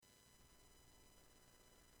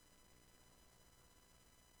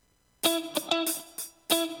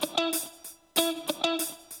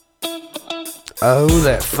Oh,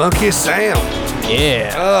 that funky sound.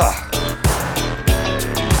 Yeah.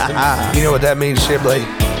 You know what that means, Shibley?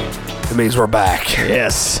 It means we're back.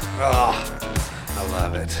 Yes. I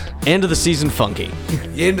love it. End of the season funky.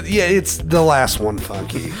 Yeah, it's the last one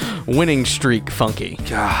funky. Winning streak funky.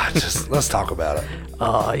 God, just let's talk about it.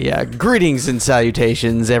 Oh, yeah. Greetings and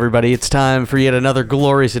salutations, everybody. It's time for yet another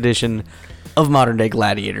glorious edition of Modern Day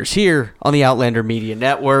Gladiators here on the Outlander Media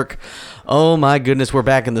Network. Oh, my goodness. We're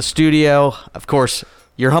back in the studio. Of course,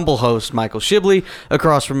 your humble host, Michael Shibley.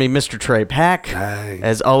 Across from me, Mr. Trey Pack, Hey.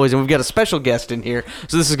 as always. And we've got a special guest in here,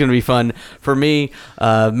 so this is going to be fun for me.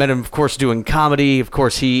 Met him, of course, doing comedy. Of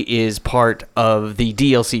course, he is part of the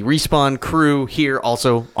DLC Respawn crew here,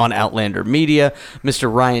 also on Outlander Media.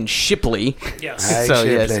 Mr. Ryan Shipley. Yes. Hey, So,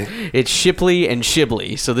 Shipley. yes, it's Shipley and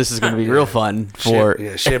Shibley. So this is going to be real fun for...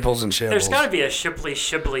 Shipples and Shibbles. There's got to be a Shipley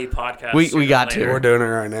podcast. We sooner got or to. later. We're doing it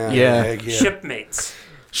right now. Yeah. Heck yeah. Shipmates.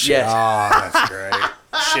 Yes. Oh, that's great.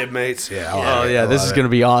 Shipmates. Yeah. Oh, yeah, this is going to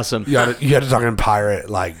be awesome. You got to talk in pirate,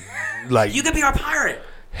 like. You could be our pirate.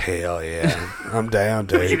 Hell yeah, I'm down,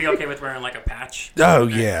 Would you dude. be okay with wearing like a patch? Oh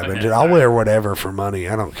yeah, but Okay. dude, I'll wear whatever for money.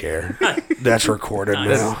 I don't care. That's recorded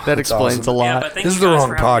Nice. now. That That's explains awesome. a lot. Yeah, but thank This you is the guys wrong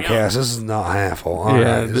for having me on. podcast. This is not Halfle. All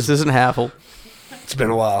Yeah, right. this isn't Halfle. It's been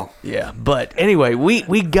a while. Yeah, but anyway,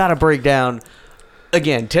 we got to break down,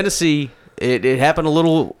 again, Tennessee. It happened a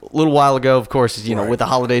little while ago, of course, you know, Right. with the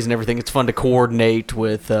holidays and everything. It's fun to coordinate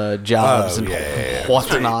with jobs Oh, and yeah.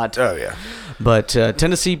 whatnot. Oh yeah. But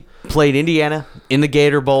Tennessee played Indiana in the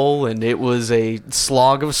Gator Bowl, and it was a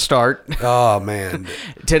slog of a start. Oh man.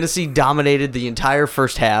 Tennessee dominated the entire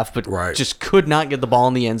first half, but Right. just could not get the ball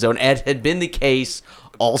in the end zone. As had been the case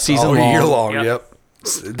all season All long. year long. Yep. Yep.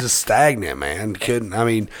 Just stagnant, man. Couldn't. I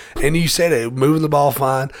mean, and you said it, moving the ball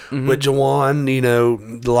fine with Jawan, you know,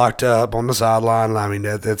 locked up on the sideline. I mean,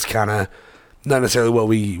 that's kind of not necessarily what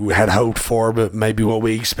we had hoped for, but maybe what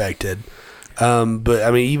we expected. But I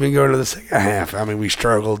mean, even going to the second half, I mean, we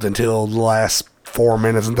struggled until the last 4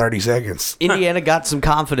 minutes and 30 seconds. Indiana got some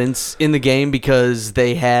confidence in the game because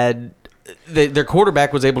they had their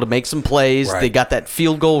quarterback was able to make some plays. Right. They got that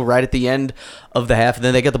field goal right at the end of the half, and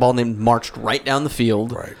then they got the ball and they marched right down the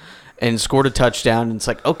field Right. and scored a touchdown. And it's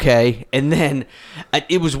like, okay. And then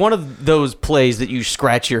it was one of those plays that you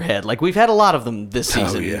scratch your head. Like, we've had a lot of them this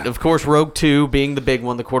season. yeah. Of course, Rogue 2 being the big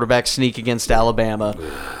one, the quarterback sneak against Alabama.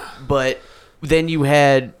 But then you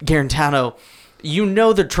had Garantano. You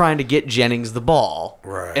know they're trying to get Jennings the ball.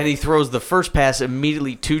 Right. And he throws the first pass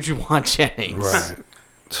immediately to Juwan Jennings. Right.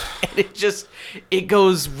 And it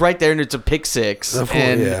goes right there, and it's a pick six. And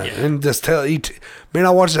And just tell you, man, I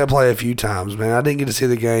watched that play a few times, man. I didn't get to see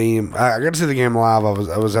the game. I got to see the game live.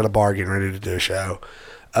 I was at a bar getting ready to do a show.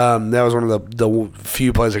 That was one of the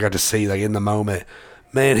few plays I got to see, like, in the moment.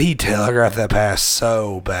 Man, he telegraphed that pass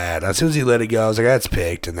so bad. As soon as he let it go, I was like, that's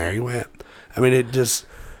picked, and there he went. I mean, it just...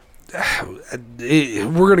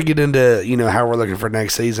 we're going to get into, you know, how we're looking for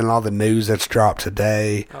next season, all the news that's dropped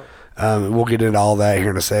today. We'll get into all that here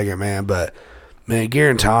in a second, man. But, man,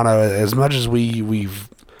 Garantano, as much as we've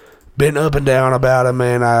been up and down about him,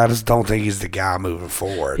 man, I just don't think he's the guy moving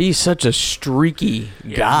forward. he's such a streaky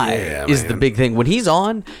guy, Yeah, is the man. big thing. When he's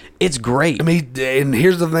on, it's great. I mean, and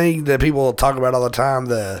here's the thing that people talk about all the time: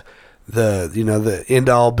 the you know, the end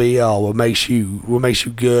all be all. What makes you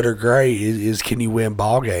good or great is can you win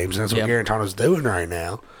ball games? And that's what Yep. Garantano's doing right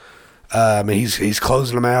now. I mean, he's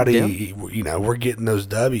closing them out. Yeah. You know, we're getting those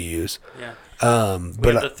W's. Yeah. We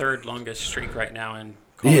But have the third longest streak right now in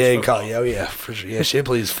college yeah, in football. college, oh yeah, for sure. Yeah,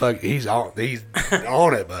 Shipley's he's on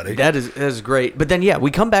it, buddy. That is great. But then, yeah,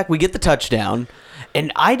 we come back, we get the touchdown,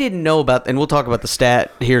 and I didn't know about, and we'll talk about the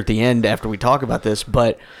stat here at the end after we talk about this,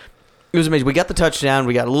 but it was amazing. We got the touchdown.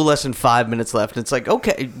 We got a little less than 5 minutes left. And it's like,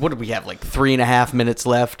 okay, what did we have? Like 3.5 minutes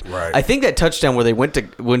left. Right. I think that touchdown where they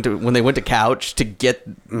when they went to Couch to get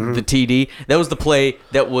the TD, that was the play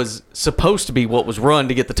that was supposed to be what was run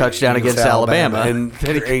to get the touchdown against Alabama. And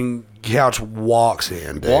Couch walks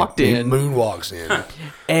in. Dude. Walked He in. moonwalks in.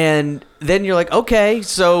 And then you're like, okay,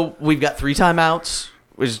 so we've got 3 timeouts.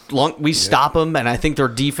 We stop them, and I think their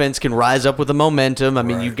defense can rise up with the momentum. I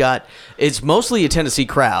mean, Right. you've got it's mostly a Tennessee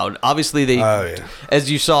crowd. Obviously, they, Oh, yeah.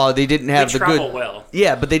 as you saw, they didn't have They the travel good. well.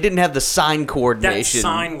 Yeah, but they didn't have the sign That coordination.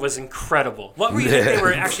 sign was incredible. What were you think they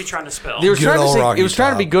were actually trying to spell? They were Good trying to old say Rocky it was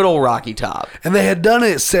trying to be Top. good old Rocky Top. And they had done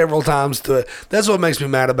it several times to it. That's what makes me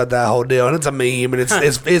mad about that whole deal. And it's a meme, and it's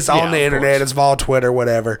Yeah, on the of internet. course. It's Vol Twitter,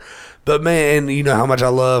 whatever. But man, you know how much I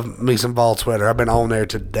love me some Vol Twitter. I've been on there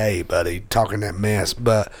today, buddy, talking that mess.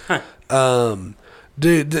 But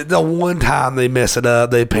dude, the one time they mess it up,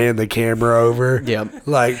 they pan the camera over. Yep.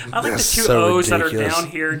 Like I like the that's two so O's ridiculous. that are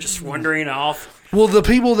down here just wandering off. Well, the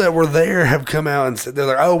people that were there have come out and said, they're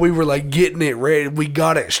like, oh, we were like getting it ready. We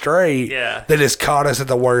got it straight. Yeah. They just caught us at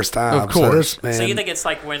the worst time. Of course. So, man, So you think it's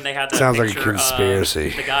like when they had that Sounds like a picture conspiracy.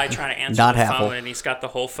 of the guy trying to answer Not the Happel. phone and he's got the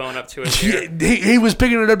whole phone up to his ear? he was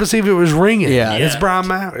picking it up to see if it was ringing. Yeah. It's Yeah. Brian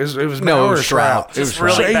Maurer. It was No, Maurer it was or Stroud. Stroud. It was Just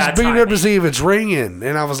really He's bad picking it up to timing. see if it's ringing.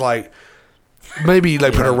 And I was like, maybe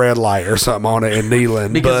like put a red light or something on it and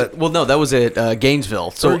kneeling. Because But well, no, that was at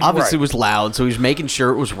Gainesville, so Right. obviously it was loud. So he was making sure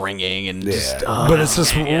it was ringing, and yeah, just, but it's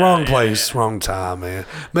just wrong place, wrong time, man.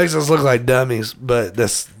 Makes us look like dummies, but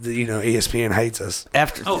that's ESPN hates us.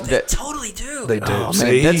 after Oh, they that. totally do. They do. Oh,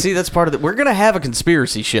 see? man, that's part of it. We're gonna have a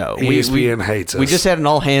conspiracy show. ESPN hates We us. just had an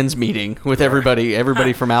all hands meeting with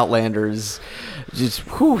everybody from Outlanders. Just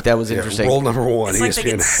whew, that was interesting. Rule number one: It's like they ESPN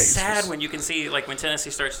get hates sad us. when you can see, like when Tennessee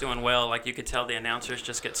starts doing well, like you could tell the announcers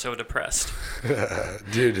just get so depressed.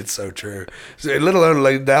 Dude, it's so true. So, let alone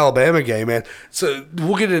like the Alabama game, man. So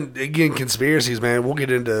we'll get in again conspiracies, man. We'll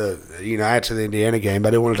get into after the Indiana game, but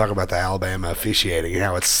I didn't want to talk about the Alabama officiating and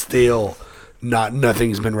how it's still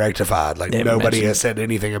nothing's been rectified. Like They haven't nobody mentioned- has said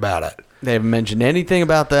anything about it. They haven't mentioned anything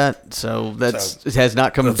about that, so it has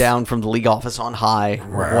not come down from the league office on high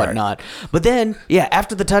or Right. whatnot. But then, yeah,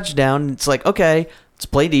 after the touchdown, it's like, okay, let's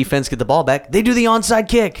play defense, get the ball back. They do the onside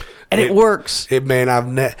kick, and it works. Man, I've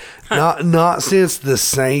not since the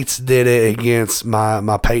Saints did it against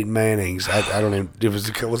my Peyton Mannings. I don't even. Was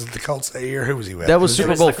it the Colts that year? Who was he with? That was It Super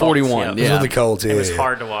was Bowl the Colts, 41. yeah. It was Yeah. with the Colts. Yeah, It was yeah.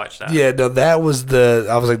 hard to watch that. Yeah, no, that was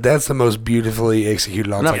I was like, that's the most beautifully executed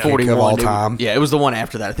onside Not kick 41 of all it was- time. Yeah, it was the one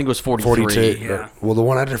after that. I think it was 43. 42. Yeah. Well, the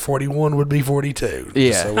one after 41 would be 42.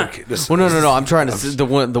 Yeah. So Well, no. I'm trying to the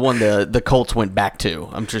one the Colts went back to.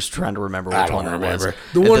 I'm just trying to remember which I one don't it was. remember.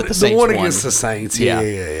 The And one, that the Saints one won. against the Saints. Yeah.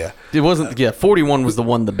 It wasn't. Yeah, 41 was the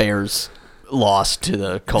one the Bears lost to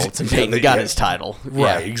the Colts, and Peyton got his title.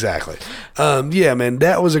 Right, Yeah. exactly. Yeah, man,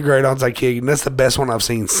 that was a great onside kick, and that's the best one I've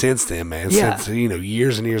seen since then, man. Yeah. Since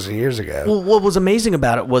years and years and years ago. Well, what was amazing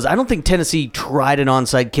about it was I don't think Tennessee tried an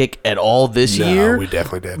onside kick at all this No, year. we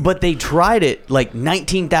definitely didn't. But they tried it like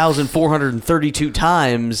 19,432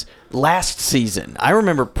 times last season. I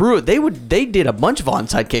remember Pruitt. They did a bunch of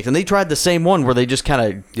onside kicks, and they tried the same one where they just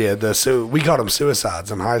kind Yeah, we called them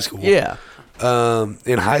suicides in high school. of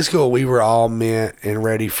in In high school, we were all meant and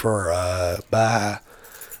ready for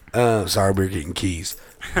sorry, we're getting keys.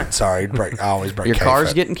 Sorry, I always break. Your kayfabe.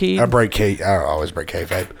 car's getting keyed? I always break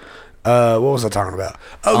kayfabe. What was I talking about?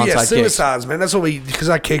 Oh yeah, Onside suicides, man. That's what because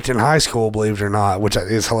I kicked in high school, believe it or not, which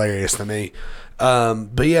is hilarious to me.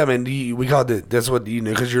 But yeah, man, we called it. That's what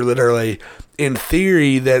because you're literally, in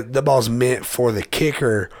theory, that the ball's meant for the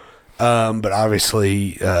kicker. But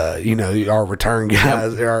obviously, our return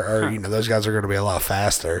guys are those guys are going to be a lot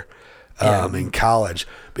faster in college.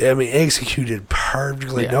 But, I mean, executed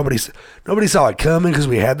perfectly. Yeah. Nobody saw it coming because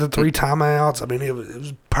we had the 3 timeouts. I mean, it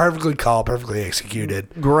was perfectly called, perfectly executed.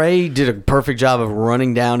 Gray did a perfect job of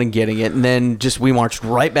running down and getting it, and then we marched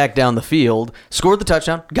right back down the field, scored the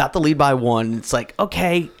touchdown, got the lead by 1. It's like,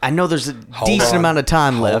 okay, I know there's a decent on. amount of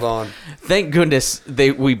time Hold left. on. Thank goodness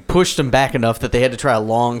we pushed them back enough that they had to try a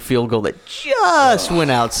long field goal that just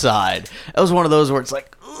went outside. That was one of those where it's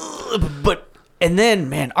like, ugh, and then,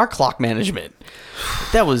 man, our clock management.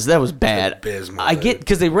 That was bad. Abysmal, I get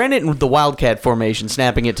because they ran it in the Wildcat formation,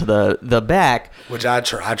 snapping it to the back. Which I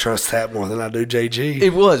trust that more than I do JG. It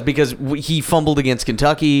was because he fumbled against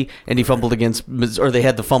Kentucky and he fumbled against, or they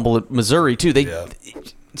had the fumble at Missouri too.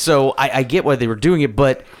 So I get why they were doing it,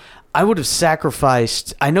 but I would have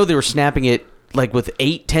sacrificed. I know they were snapping it like with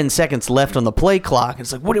 8-10 seconds left on the play clock.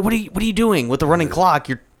 It's like, what are you doing with the running clock?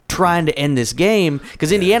 You're trying to end this game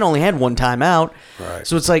because Indiana only had 1 timeout. Right.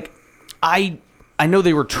 So it's like I know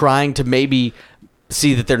they were trying to maybe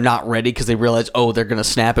see that they're not ready because they realize, they're going to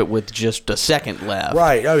snap it with just a second left.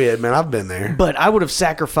 Right. Oh yeah, man, I've been there. But I would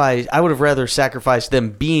have rather sacrificed them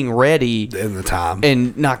being ready In the time.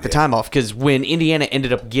 and knock the time off because when Indiana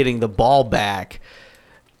ended up getting the ball back,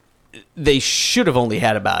 they should have only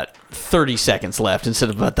had about 30 seconds left instead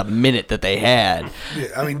of about the minute that they had. Yeah,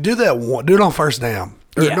 I mean, do it on first down.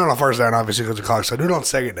 Or Yeah. not on first down, obviously, because the clock. So do it on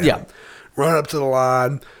second down. Yeah. Run up to the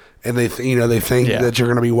line, and they think Yeah. that you're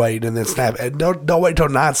going to be waiting, and then snap. And don't wait till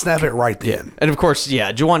 9. Snap it right then. And of course,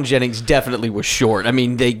 Juwan Jennings definitely was short. I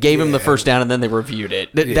mean, they gave him the first down and then they reviewed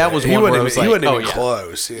it. That was he one wasn't where I even, was he like, wasn't oh even yeah.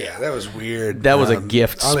 close. Yeah, that was weird. That was a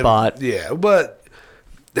gift I don't even- spot. Yeah, but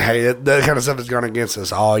hey, that kind of stuff has gone against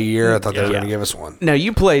us all year. I thought they were going to give us one. Now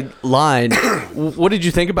you played line. What did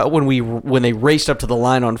you think about when they raced up to the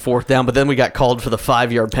line on 4th down, but then we got called for the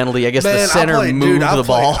 5-yard penalty? I guess the center moved the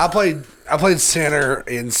ball. I played center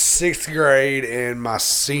in 6th grade in my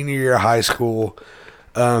senior year of high school.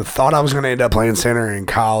 Thought I was going to end up playing center in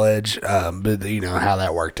college, but you know how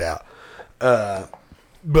that worked out.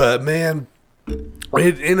 But man,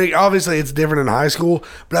 obviously it's different in high school.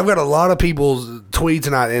 But I've got a lot of people's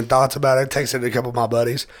tweets and thoughts about it. I texted a couple of my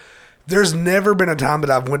buddies. There's never been a time that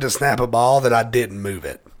I've went to snap a ball that I didn't move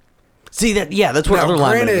it. See that? Yeah, that's what Now, other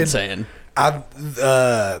linemen have been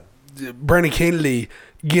granted, saying. Brandon Kennedy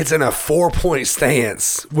gets in a 4-point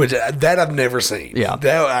stance, which that I've never seen. Yeah.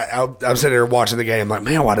 I'm sitting there watching the game like,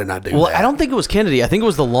 man, why didn't I do Well, that? I don't think it was Kennedy. I think it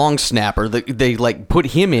was the long snapper that they like put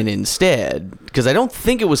him in instead because I don't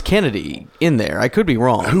think it was Kennedy in there. I could be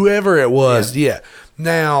wrong. Whoever it was, yeah.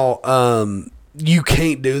 Now, you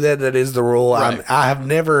can't do that. That is the rule. Right. I have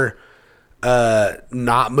never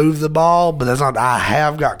not moved the ball, but that's not. I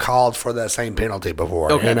have got called for that same penalty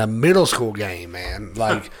before Okay. in a middle school game, man.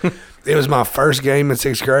 Like it was my first game in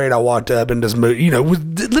 6th grade. I walked up and just moved,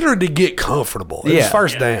 literally to get comfortable. It was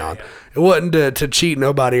first down. It wasn't to cheat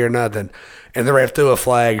nobody or nothing. And the ref threw a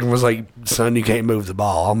flag and was like, "Son, you can't move the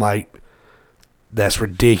ball." I'm like, that's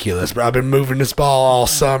ridiculous. But I've been moving this ball all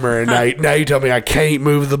summer, and now you tell me I can't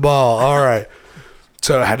move the ball. All right.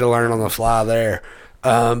 So I had to learn on the fly there.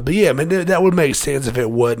 But yeah, I mean, that would make sense if it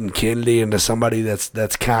wasn't Kennedy into somebody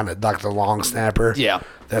that's kind of like the long snapper. Yeah.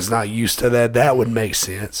 That's not used to that. That would make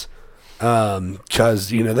sense. Because,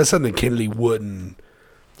 that's something Kennedy wouldn't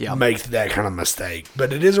make that kind of mistake.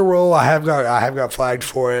 But it is a rule. I have got flagged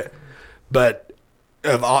for it. But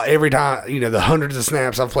every time, the hundreds of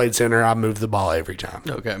snaps I've played center, I move the ball every time.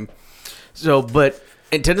 Okay. So,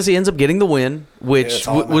 and Tennessee ends up getting the win, which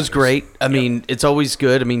was great. I mean, it's always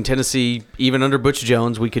good. I mean, Tennessee, even under Butch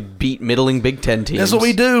Jones, we could beat middling Big Ten teams. That's what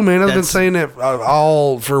we do, man. I've been saying that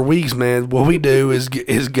all for weeks, man. What we do is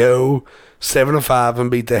go 7-5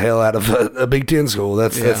 and beat the hell out of a Big Ten school.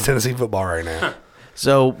 That's Tennessee football right now.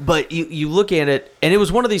 So, but you look at it, and it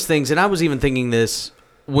was one of these things, and I was even thinking this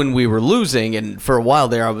when we were losing, and for a while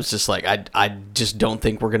there, I was just like, I just don't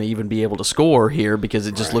think we're going to even be able to score here because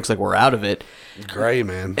it just looks like we're out of it. Gray,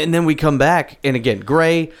 man. And then we come back, and again,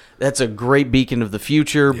 Gray, that's a great beacon of the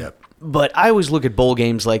future. Yep. But I always look at bowl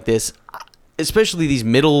games like this, especially these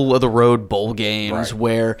middle-of-the-road bowl games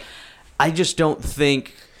where I just don't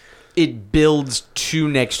think it builds to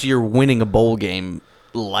next year winning a bowl game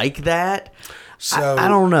like that. So I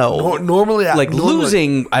don't know. Normally,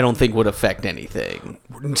 losing, I don't think would affect anything.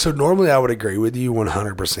 So normally I would agree with you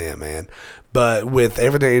 100%, man. But with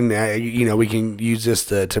everything, we can use this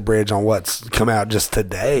to bridge on what's come out just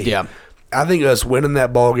today. Yeah. I think us winning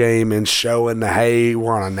that ball game and showing hey,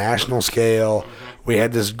 we're on a national scale. We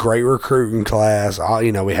had this great recruiting class.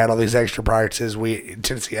 We had all these extra practices.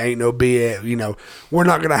 Tennessee ain't no BS. We're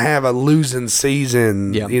not going to have a losing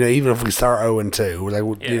season. Yeah. Even if we start 0-2. We're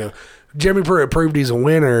like, Jeremy Pruitt proved he's a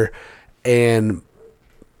winner, and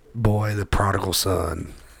boy, the prodigal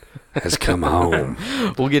son has come home.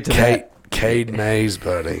 We'll get to that. Cade Mays,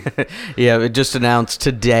 buddy. Yeah, it just announced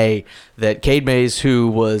today that Cade Mays, who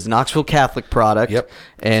was Knoxville Catholic product,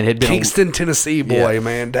 and had been Kingston, Tennessee boy,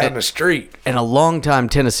 man, down the street, and a longtime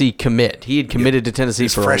Tennessee commit. He had committed to Tennessee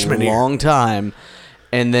for a long time,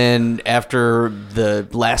 and then after the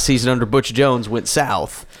last season under Butch Jones went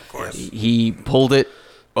south, he pulled it.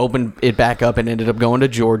 Opened it back up and ended up going to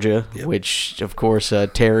Georgia, which, of course,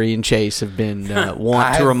 Terry and Chase have been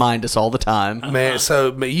want to remind us all the time. Man,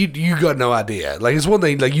 so you got no idea. Like, it's one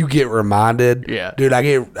thing, like, you get reminded. Yeah. Dude, I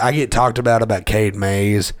get talked about Cade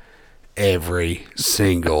Mays every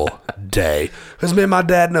single day. Because, man, my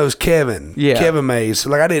dad knows Kevin. Yeah. Kevin Mays.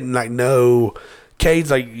 So, like, I didn't, know. Cade's,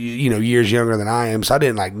 years younger than I am, so I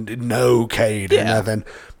didn't, know Cade or nothing.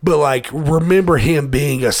 But, remember him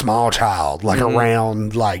being a small child,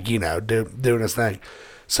 around, doing his thing.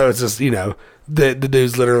 So it's just, the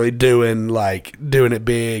dude's literally doing it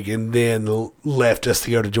big and then left us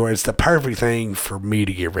to go to Georgia. It's the perfect thing for me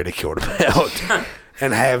to get ridiculed about.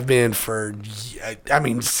 And have been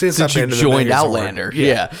since I've been you joined Outlander.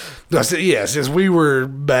 Yeah. Since we were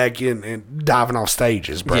back in diving off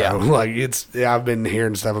stages, bro. Yeah. I've been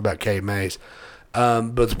hearing stuff about Cade Mays.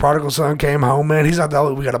 But the prodigal son came home, man. He's not the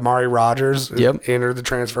only. We got Amari Rogers entered the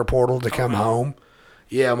transfer portal to come home.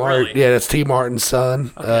 Yeah, Amari. Really? Yeah, that's T. Martin's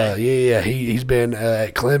son. Okay. He's been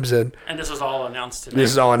at Clemson. And this was all announced today.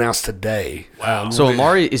 This is all announced today. Wow. So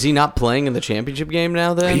Amari, is he not playing in the championship game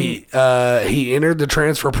now? Then He entered the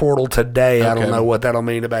transfer portal today. I don't know what that'll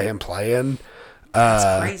mean about him playing.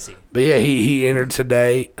 That's crazy. But yeah, he entered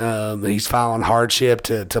today. He's filing hardship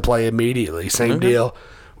to play immediately. Same deal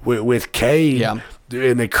with Cade. Yeah.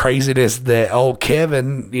 And the craziness that old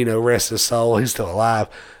Kevin, rest his soul, he's still alive.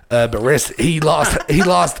 But he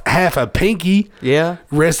lost half a pinky. Yeah.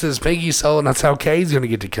 Rest his pinky soul, and that's how Cade's going to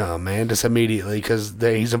get to come, man, just immediately, because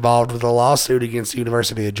he's involved with a lawsuit against the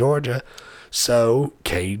University of Georgia. So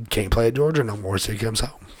Cade can't play at Georgia no more, so he comes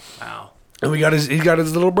home. Wow. And he got his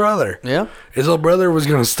little brother. Yeah. His little brother was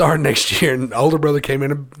going to start next year, and older brother came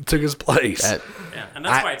in and took his place. Yeah, and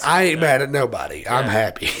that's why it's I ain't good mad at nobody. I'm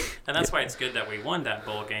happy. And that's why it's good that we won that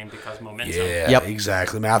bowl game, because momentum. Yeah, Yep.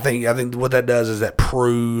 exactly. Man, I think what that does is that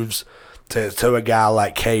proves to a guy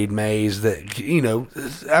like Cade Mays that, you know,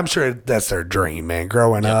 I'm sure that's their dream, man.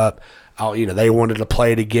 Growing up, they wanted to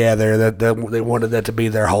play together. That they wanted that to be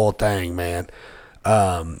their whole thing, man.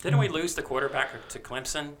 Didn't we lose the quarterback to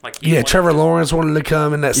Clemson? Trevor Lawrence wanted to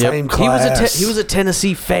come in that same class. He was a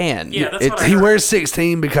Tennessee fan. Yeah, that's what I He heard. wears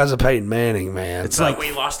 16 because of Peyton Manning, man. It's But like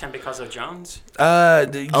we lost him because of Jones. A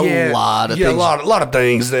lot of things. a lot of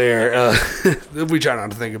things there. We try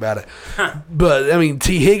not to think about it, but I mean,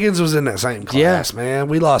 T. Higgins was in that same class, man.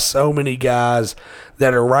 We lost so many guys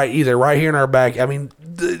that are either right here in our back. I mean,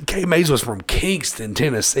 K. Mays was from Kingston,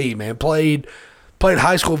 Tennessee, man. Played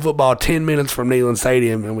high school football 10 minutes from Neyland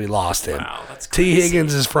Stadium, and we lost him. Wow, that's T. crazy.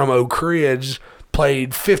 Higgins is from Oak Ridge,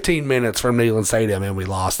 played 15 minutes from Neyland Stadium, and we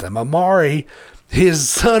lost him. Amari, his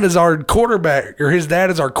son is our quarterback, or his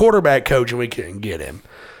dad is our quarterback coach, and we couldn't get him.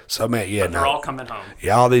 So, man, They're all coming home.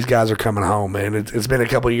 Yeah, all these guys are coming home, man. It's been a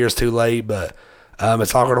couple of years too late, but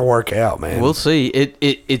it's all going to work out, man. We'll see.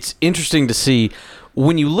 It's interesting to see.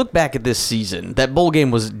 When you look back at this season, that bowl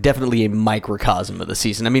game was definitely a microcosm of the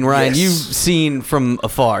season. I mean, Ryan, Yes. you've seen from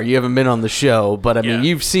afar. You haven't been on the show, but I mean,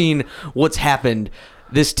 you've seen what's happened.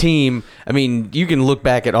 This team, I mean, you can look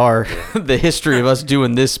back at the history of us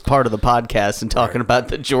doing this part of the podcast and talking about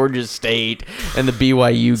the Georgia State and the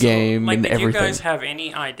BYU game and did everything. you guys have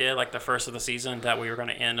any idea, like the first of the season, that we were going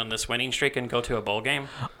to end on this winning streak and go to a bowl game?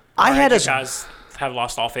 I had you a guys have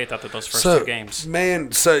lost all faith after those first two games.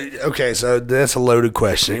 Man, so that's a loaded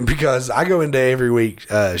question because I go into every week,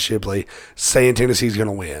 Shipley, saying Tennessee's going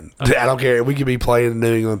to win. Okay. I don't care. We could be playing the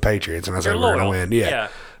New England Patriots, and I say we're going to win. Yeah.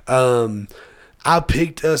 I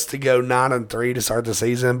picked us to go 9-3 to start the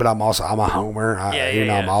season, but I'm a homer.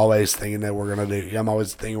 I'm always thinking that we're going to do. I'm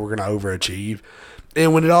always thinking we're going to overachieve.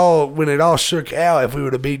 And when it all shook out, if we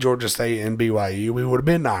would have beat Georgia State and BYU, we would have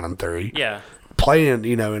been 9-3. Yeah. Playing,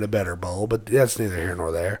 in a better bowl, but that's neither here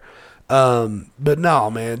nor there. But no,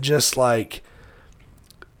 man, just like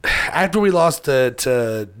after we lost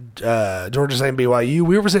to Georgia State and BYU,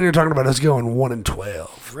 we were sitting here talking about us going 1-12.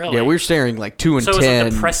 Really? Yeah, we were staring like 2-10. So it was a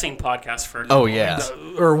depressing podcast for. Oh yeah.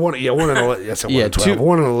 Or 1-11. Yes, 1-12.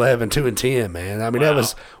 1-11, 2-10. Man, I mean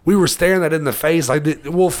we were staring that in the face. Like,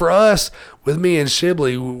 for us, with me and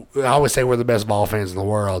Shibley, I always say we're the best ball fans in the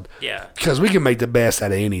world. Yeah. Because we can make the best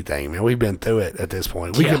out of anything, man. We've been through it at this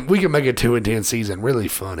point. We can make a 2-10 season really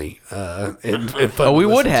funny. And fun we to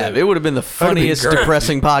would listen have. to. It would have been the funniest great.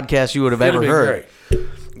 depressing podcast you would have ever It'd be heard. great.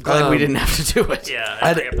 Glad we didn't have to do it. Yeah,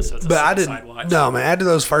 every episode's a But I suicide didn't. watch. No, man. After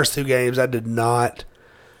those first two games, I did not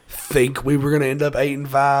think we were going to end up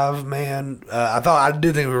 8-5. Man, I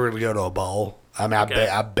did think we were going to go to a bowl. I mean,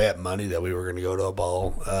 I bet money that we were going to go to a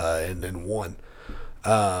bowl and then won.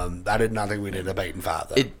 I did not think we'd end up 8-5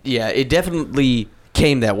 though. It definitely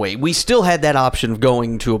came that way. We still had that option of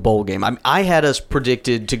going to a bowl game. I had us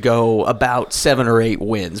predicted to go about 7 or 8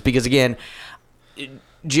 wins because again,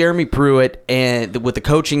 Jeremy Pruitt and with the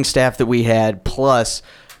coaching staff that we had, plus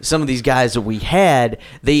some of these guys that we had,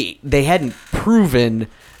 they hadn't proven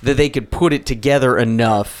that they could put it together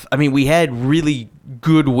enough. I mean, we had really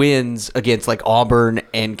good wins against like Auburn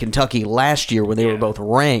and Kentucky last year when they were both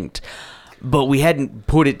ranked, but we hadn't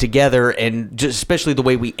put it together, and just especially the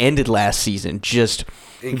way we ended last season, just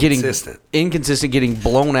inconsistent, getting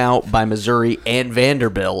blown out by Missouri and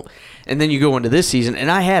Vanderbilt. And then you go into this season, and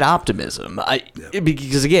I had optimism.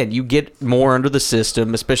 Because, again, you get more under the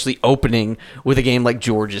system, especially opening with a game like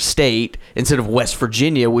Georgia State instead of West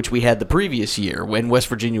Virginia, which we had the previous year when West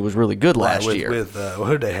Virginia was really good last year.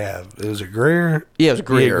 Who did they have? Was it Greer? Yeah, it was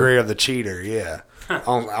Greer. Yeah, Greer, the cheater, yeah.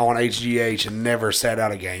 on HGH and never sat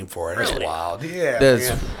out a game for it. That's Really? wild. Yeah, That's-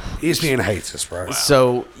 man. ESPN hates us, bro.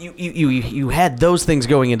 So you had those things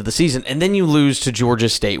going into the season, and then you lose to Georgia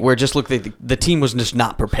State, where it just looked like the team was just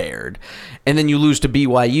not prepared, and then you lose to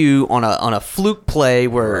BYU on a fluke play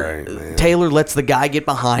where Right, man. Taylor lets the guy get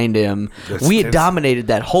behind him. That's We had Tennessee. dominated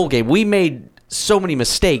that whole game. We made so many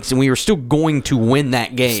mistakes, and we were still going to win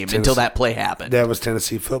that game until that play happened. That was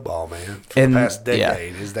Tennessee football, man. For And- the past yeah.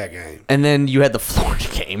 decade is that game. And then you had the Florida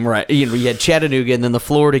game, right? You had Chattanooga and then the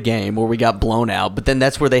Florida game where we got blown out. But then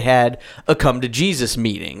that's where they had a come to Jesus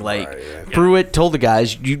meeting. Like, Right, yeah. Pruitt told the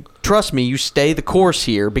guys, you trust me, you stay the course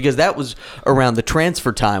here, because that was around the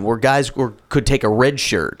transfer time where guys could take a red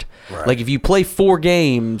shirt. Right. Like, if you play 4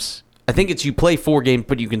 games, I think it's you play 4 games,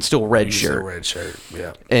 but you can still red He's shirt a red shirt.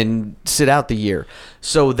 Yeah. and sit out the year.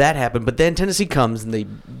 So that happened. But then Tennessee comes and they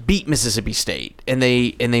beat Mississippi State and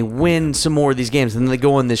they win some more of these games, and then they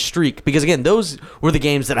go on this streak, because again, those were the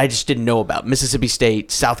games that I just didn't know about. Mississippi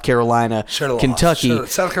State, South Carolina, Should've lost. Kentucky. Should've-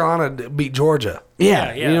 South Carolina beat Georgia.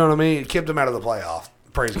 Yeah. Yeah. You know what I mean? It kept them out of the playoff.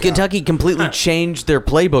 Praise God. Kentucky completely changed their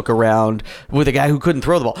playbook around with a guy who couldn't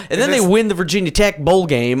throw the ball, and then they that's- win the Virginia Tech bowl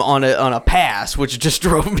game on a pass, which just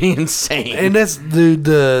drove me insane. And that's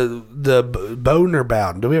the Bowden or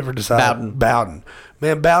Bowden. Do we ever decide? Bowden. Bowden.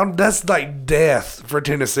 Man, Bowden, that's like death for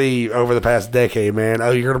Tennessee over the past decade, man. Oh,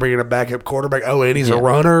 you're going to bring in a backup quarterback? Oh, and he's a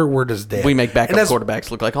runner? We're just dead. We make And backup that's-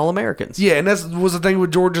 quarterbacks look like All-Americans. Yeah, and that was the thing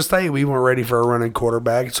with Georgia State. We weren't ready for a running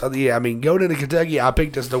quarterback. So, yeah, I mean, going into Kentucky, I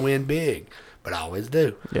picked us to win big, but I always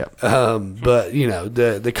do. Yeah. But, you know,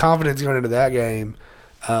 the confidence going into that game,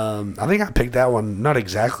 I think I picked that one not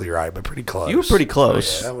exactly right, but pretty close. You were pretty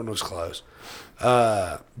close. Yeah, that one was close.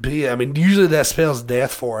 But yeah, I mean, usually that spells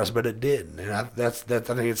death for us, but it didn't. And I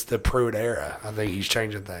think it's the Pruitt era. I think he's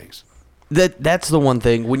changing things. That's the one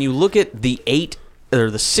thing. When you look at the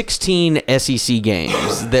 16 SEC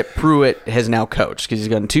games that Pruitt has now coached, because he's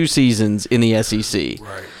gotten 2 seasons in the SEC.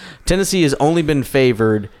 Right. Tennessee has only been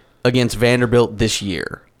favored against Vanderbilt this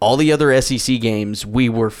year. All the other SEC games, we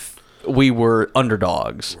were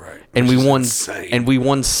underdogs, Right. and Which we is won, insane. and we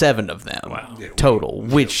won 7 of them Wow. Yeah, total,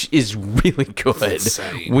 which is really good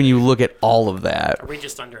insane. when you look at all of that. Are we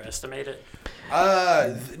just underestimated?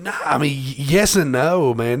 No, I mean, yes and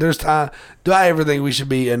no, man. There's time. Do I ever think we should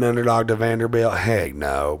be an underdog to Vanderbilt? Heck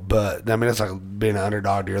no. But I mean, it's like being an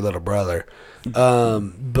underdog to your little brother.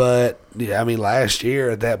 But yeah, I mean, last year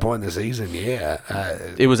at that point in the season, yeah,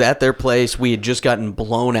 It was at their place. We had just gotten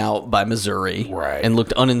blown out by Missouri, Right. and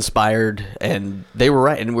looked uninspired. And they were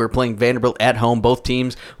right. And we were playing Vanderbilt at home. Both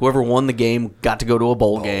teams, whoever won the game, got to go to a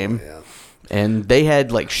bowl game. yeah. And they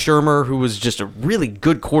had like Shermer, who was just a really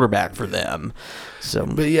good quarterback for them. So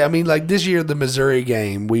But yeah, I mean, like this year, the Missouri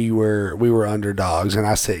game, we were underdogs, and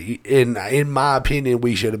I say, in my opinion,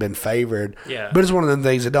 we should have been favored. Yeah. But it's one of them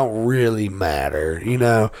things that don't really matter, you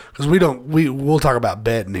know, because we'll talk about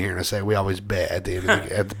betting here in a second. We always bet at the end of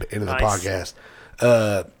the end of the Nice.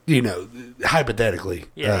 podcast. You know, hypothetically,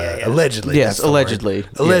 Yeah. allegedly, Yes, that's the word. allegedly.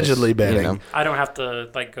 Allegedly Yes, betting. you know. I don't have to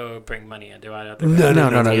like go bring money in, do I? No, No,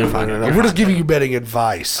 you're no, fine. no, No. you're We're just giving you betting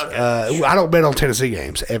advice. Okay. I don't bet on Tennessee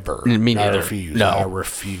games ever. Me I neither. refuse. No. I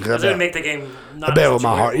refuse. Does it make the game not I bet as with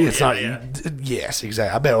my heart. enjoyable? It's Yeah, not. Yes,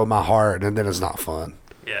 exactly. I bet with my heart, and then it's not fun.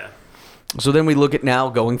 Yeah. So then we look at now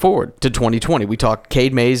going forward to 2020. We talked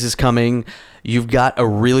Cade Mays is coming. You've got a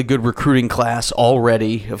really good recruiting class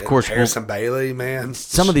already. Of course, Harrison Bailey, man.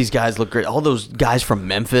 some of these guys look great. All those guys from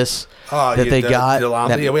Memphis that yeah, they got.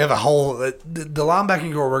 Yeah, we have a whole. The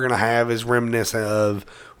linebacking core we're gonna have is reminiscent of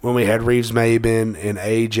when we had Reeves Maben and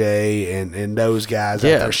AJ and those guys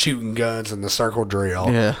Yeah. out there shooting guns in the circle drill.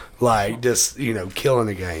 Yeah. Like just killing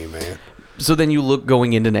the game, man. So then you look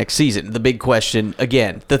going into next season. The big question,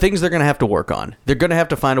 again, the things they're going to have to work on. They're going to have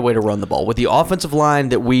to find a way to run the ball. With the offensive line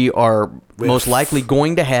that we are most likely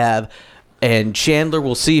going to have, and Chandler,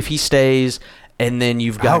 we'll see if he stays, and then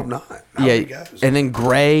you've got... I hope not. I hope he goes. and then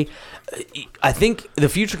Gray. I think the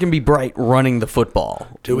future can be bright running the football.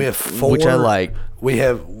 Do we have 4? Which I like. We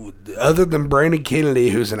have, other than Brandon Kennedy,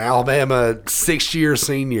 who's an Alabama 6-year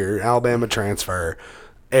senior, Alabama transfer.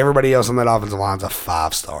 Everybody else on that offensive line's a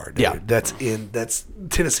 5-star. Dude. Yeah. That's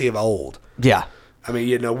Tennessee of old. Yeah. I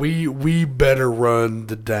mean, we better run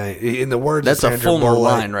the dang. In the words That's of a Sandra Fulmer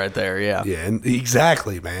Bullock, line right there, yeah. Yeah, and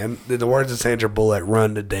exactly, man. In the words of Sandra Bullock,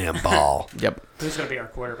 run the damn ball. Yep. Who's going to be our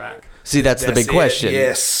quarterback? See, that's the That's big it. question.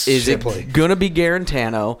 Yes, is simply. it gonna be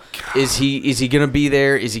Garantano? Is he gonna be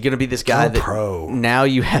there? Is he gonna be this guy Go that pro. now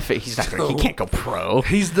you have? He's not. He can't go pro.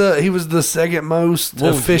 He was the second most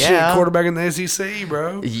Well, efficient yeah. quarterback in the SEC,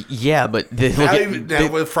 bro. Yeah, but look Now, at, even,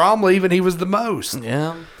 now with Fromley, even he was the most,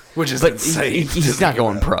 yeah. which is But insane. he's not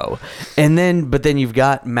going pro. And then you've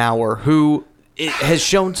got Maurer, who has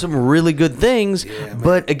shown some really good things.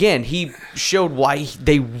 But again, he showed why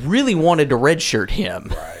they really wanted to redshirt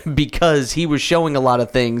him because he was showing a lot of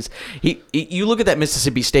things. You look at that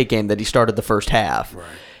Mississippi State game that he started the first half. Right.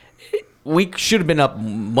 We should have been up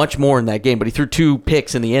much more in that game, but he threw 2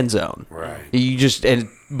 picks in the end zone. Right. You just and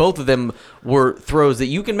both of them were throws that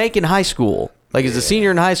you can make in high school. Like as a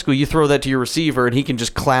senior in high school, you throw that to your receiver and he can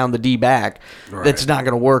just clown the D back. Right. That's not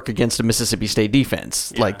going to work against a Mississippi State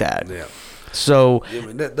defense like that. Yeah. So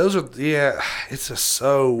Yeah, but those are it's just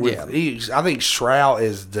so. I think Shroud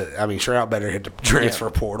is Shroud better hit the transfer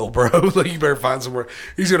portal, bro. Like you better find somewhere.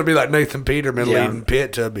 He's gonna be like Nathan Peterman leading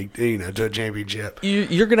Pitt to a big, to a championship.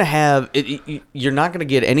 you're going to have you're not going to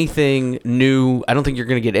get anything new. I don't think you're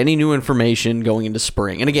going to get any new information going into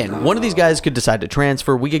spring. And again, one of these guys could decide to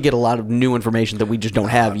transfer. We could get a lot of new information that we just don't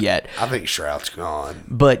have yet. I think Shroud's gone.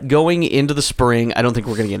 But going into the spring, I don't think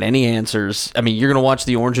we're going to get any answers. I mean, you're going to watch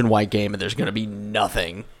the orange and white game, and there's going to be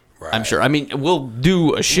nothing. Right. I'm sure. I mean, we'll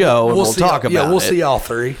do a show and we'll see talk about it. Yeah, we'll see all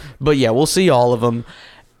three. But yeah, we'll see all of them.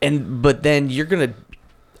 But then you're gonna.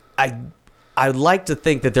 I'd like to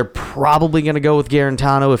think that they're probably going to go with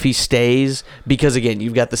Garantano if he stays, because again,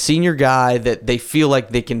 you've got the senior guy that they feel like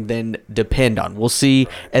they can then depend on. We'll see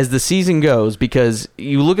as the season goes, because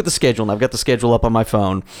you look at the schedule, and I've got the schedule up on my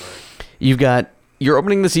phone. You're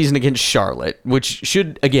opening the season against Charlotte, which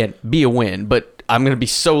should again be a win, but I'm going to be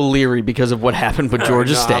so leery because of what happened with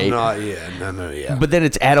Georgia State. No. But then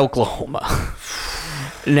it's at Oklahoma.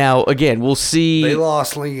 Now, again, we'll see. They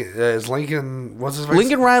lost Lincoln. Is Lincoln? What's his face?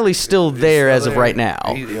 Lincoln Riley's still there as of right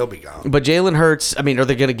now. He'll be gone. But Jalen Hurts, I mean, are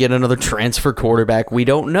they going to get another transfer quarterback? We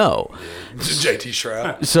don't know. JT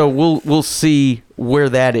Shroud. So we'll see where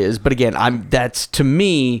that is. But again, that's to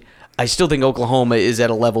me. I still think Oklahoma is at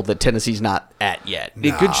a level that Tennessee's not at yet.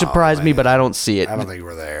 It could surprise me, but I don't see it. I don't think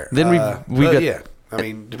we're there. Then we've got, yeah. I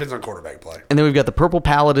mean, depends on quarterback play. And then we've got the Purple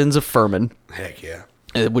Paladins of Furman. Heck yeah.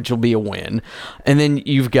 Which will be a win. And then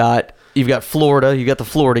you've got Florida. You got the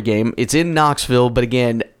Florida game. It's in Knoxville, but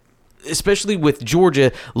again, especially with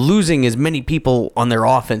Georgia losing as many people on their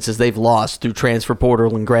offense as they've lost through transfer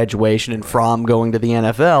portal and graduation and Fromm going to the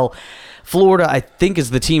NFL, Florida, I think,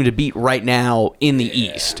 is the team to beat right now in the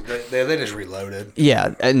East. They just reloaded.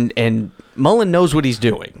 Yeah, and Mullen knows what he's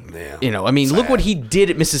doing. Yeah. I mean, look what he did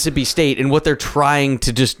at Mississippi State and what they're trying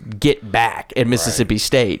to just get back at Mississippi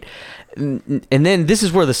State. And then this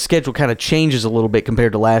is where the schedule kind of changes a little bit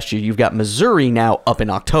compared to last year. You've got Missouri now up in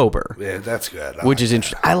October. Yeah, that's good. Which is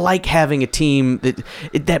interesting. I like having a team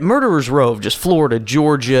that Murderer's Row of just Florida,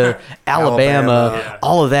 Georgia, Alabama,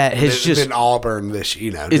 all of that has just been Auburn this,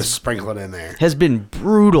 just sprinkling in there. Has been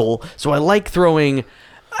brutal. So I like throwing.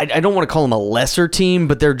 I don't want to call them a lesser team,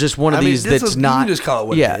 but they're just one of these that's not. You just call it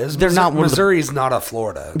what it is. They're not one. Missouri's not a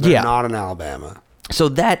Florida. They're not an Alabama. So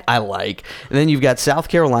that I like. And then you've got South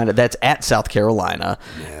Carolina. That's at South Carolina.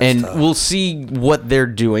 And we'll see what they're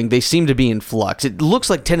doing. They seem to be in flux. It looks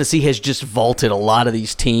like Tennessee has just vaulted a lot of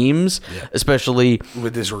these teams, especially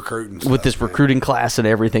with this recruiting stuff, with this recruiting class and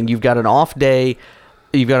everything. You've got an off day.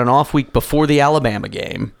 You've got an off week before the Alabama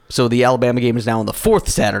game. So the Alabama game is now on the 4th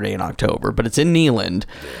Saturday in October, but it's in Neyland.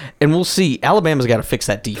 And we'll see. Alabama's got to fix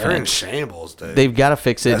that defense. They're in shambles, dude. They've got to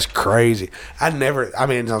fix it. That's crazy. I mean,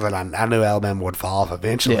 it's not that I knew Alabama would fall off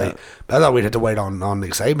eventually, but I thought we'd have to wait on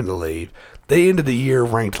Nick Saban to leave. They ended the year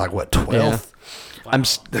ranked 12th? Yeah. Wow.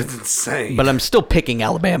 That's insane. But I'm still picking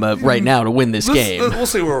Alabama right now to win this game. We'll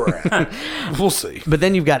see where we're at. We'll see. But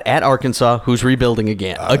then you've got at Arkansas, who's rebuilding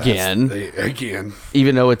again.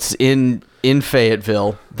 Even though it's in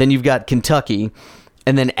Fayetteville. Then you've got Kentucky,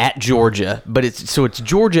 and then at Georgia. But it's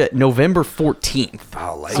Georgia November 14th.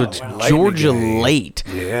 Oh, late. So it's Georgia late,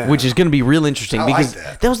 which is going to be real interesting because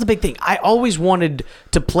that was the big thing. I always wanted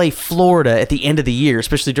to play Florida at the end of the year,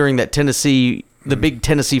 especially during that the big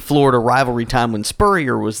Tennessee-Florida rivalry time when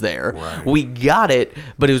Spurrier was there. Right. We got it,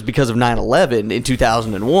 but it was because of 9/11 in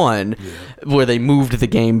 2001 where they moved the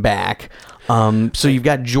game back. So you've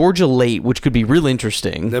got Georgia late, which could be real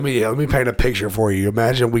interesting. Let me paint a picture for you.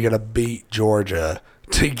 Imagine we got to beat Georgia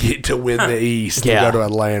to win the East to go to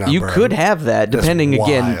Atlanta. You could have that, depending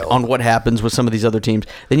again on what happens with some of these other teams.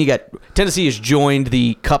 Then you got Tennessee has joined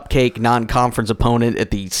the cupcake non-conference opponent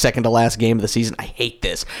at the second to last game of the season. I hate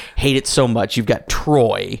this. Hate it so much. You've got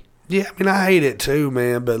Troy. Yeah, I mean, I hate it too,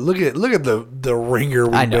 man. But look at the ringer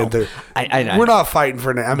we've been through. We're not fighting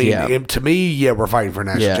for. To me, we're fighting for a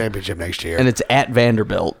national championship next year, and it's at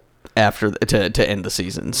Vanderbilt after to end the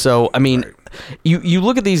season. So I mean, you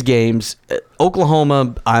look at these games.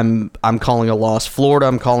 Oklahoma, I'm calling a loss. Florida,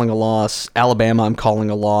 I'm calling a loss. Alabama, I'm calling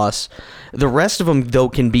a loss. The rest of them though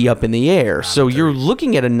can be up in the air. So you're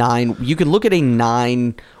looking at you could look at a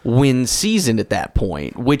 9-win season at that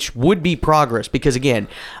point, which would be progress because again.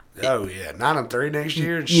 9-3 next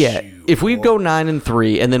year. Yeah, if we go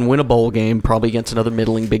 9-3 and then win a bowl game, probably against another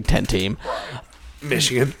middling Big Ten team,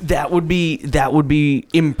 Michigan, that would be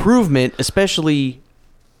improvement, especially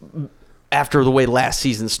after the way last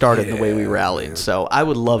season started and the way we Yeah, rallied. man. So I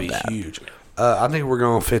would love Be that. huge. I think we're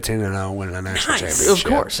going 15-0, winning the national Nice. championship.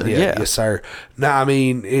 Of course, yeah. Yes, sir. Now, I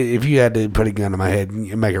mean, if you had to put a gun to my head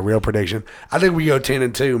and make a real prediction, I think we go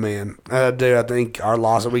 10-2, man. I do. I think our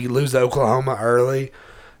loss, we lose to Oklahoma early,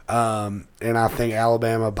 and I think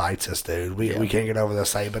Alabama bites us, dude. We can't get over the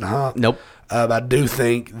Saban hump. Nope. I do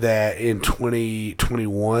think that in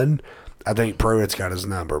 2021, I think Pruitt's got his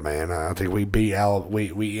number, man. I think we beat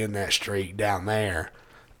we end that streak down there.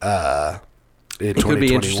 In It could be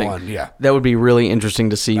 2021, interesting. yeah. That would be really interesting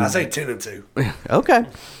to see. I say 10-2. Okay.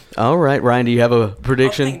 All right, Ryan. Do you have a I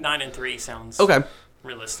prediction? think 9-3 sounds Okay.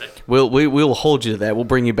 realistic. We'll hold you to that. We'll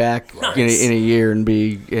bring you back Nice. in a year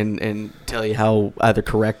and tell you how either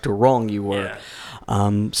correct or wrong you were.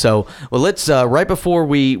 Yeah. So let's right before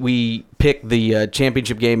we pick the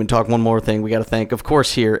championship game and talk one more thing, we got to thank, of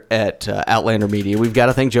course, here at Outlander Media, we've got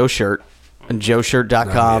to thank Joe Shirt and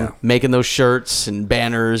JoeShirt.com, Oh, yeah. making those shirts and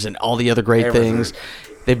banners and all the other great Everything. things.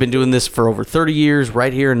 They've been doing this for over 30 years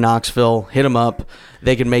right here in Knoxville. Hit them up.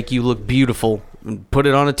 They can make you look beautiful. Put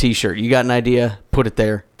it on a T-shirt. You got an idea, put it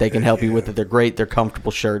there. They can help you with it. They're great. They're comfortable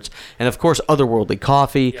shirts. And, of course, Otherworldly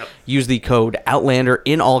Coffee. Yep. Use the code OUTLANDER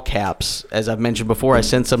in all caps. As I've mentioned before, I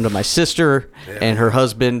sent some to my sister and her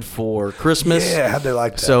husband for Christmas. Yeah, how'd they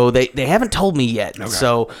like that? So they haven't told me yet.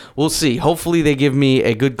 So we'll see. Hopefully they give me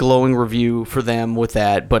a good glowing review for them with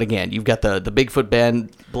that. But, again, you've got the Bigfoot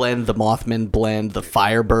blend, the Mothman blend, the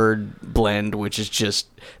Firebird blend, which is just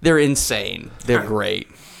 – they're insane. They're great.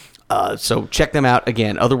 So check them out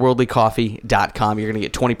again, otherworldlycoffee.com. You're going to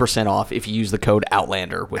get 20% off if you use the code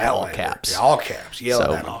Outlander with all Outlander. caps. Yeah, all caps. Yell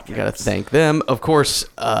So at them. you got to thank them. Of course,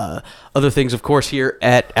 other things, of course, here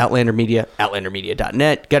at Outlander Media,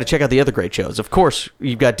 outlandermedia.net. Got to check out the other great shows. Of course,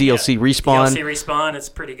 you've got DLC Respawn. DLC Respawn, it's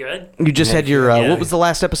pretty good. You just had your, what was the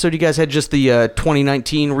last episode you guys had? Just the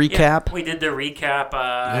 2019 recap? Yeah, we did the recap.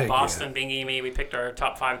 Heck Boston, Bing Emi. We picked our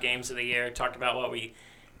top 5 games of the year. Talked about what we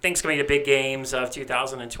think's going to be the big games of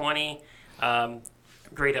 2020.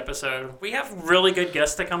 Great episode. We have really good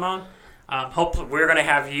guests to come on. Hope we're going to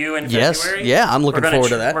have you in Yes. February. Yeah, I'm looking forward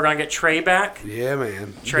to that. We're going to get Trey back. Yeah,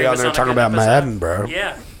 man. Trey Be out was there on a talking good about episode. Madden, bro.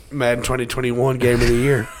 Yeah. Madden 2021 game of the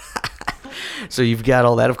year. So you've got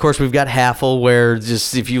all that. Of course, we've got Haffle, where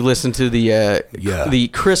just if you listen to the the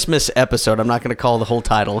Christmas episode, I'm not going to call the whole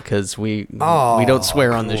title because we don't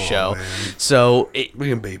swear on this come show. on, man. So We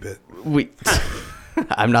can beep it. we.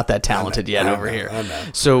 I'm not that talented yet I over know, here. I know.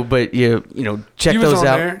 So, but you check You was those on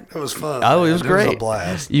out. there. It was fun. Oh, it man. was great. a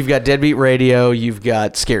blast. You've got Deadbeat Radio. You've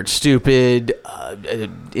got Scared Stupid.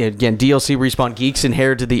 Again, DLC Respawn, Geeks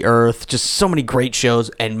Inherited the Earth. Just so many great shows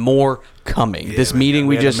and more coming. Yeah, this man. meeting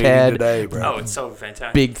we had a just meeting had, today, bro. Oh, it's so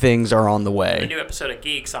fantastic. big things are on the The way. new episode of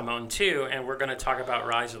Geeks I'm on too, and we're going to talk about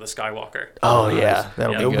Rise of the Skywalker. Oh, yeah.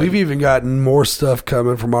 That'll Yeah. be And good. we've even gotten more stuff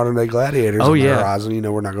coming from Modern Day Gladiators Oh, on the yeah. horizon.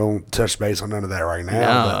 We're not going to touch base on none of that right now.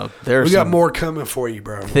 No, but there's we got some more coming for you,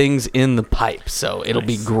 bro. things in the pipe, so it'll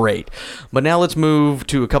be great. But now let's move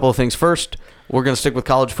to a couple of things. First, we're going to stick with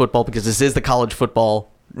college football because this is the college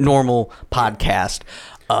football normal podcast.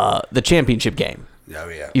 The championship game. Oh,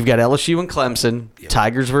 yeah. You've got LSU and Clemson,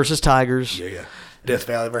 Tigers versus Tigers. Yeah, yeah. Death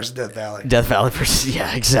Valley versus Death Valley. Death Valley versus,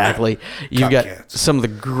 yeah, exactly. You've got Cupcats. some of the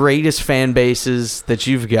greatest fan bases that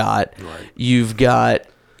you've got. Right. You've got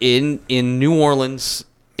in New Orleans,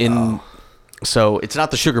 so it's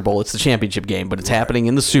not the Sugar Bowl, it's the championship game, but it's happening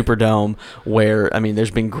in the Superdome where, I mean,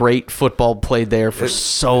 there's been great football played there for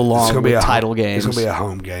so long with title games. It's going to be a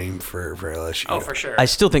home game for LSU. Oh, for sure. I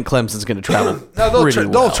still think Clemson's going to travel No, pretty well.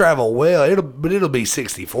 they'll travel well. It'll be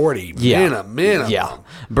 60-40. Yeah. Minimum. Yeah.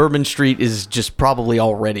 Bourbon Street is just probably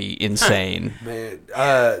already insane. Man,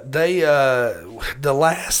 the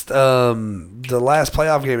last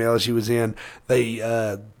playoff game LSU was in, they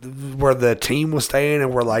where the team was staying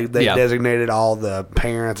and where like they designated all the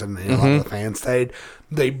parents and a lot of the fans stayed.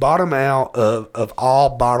 They bought them out of all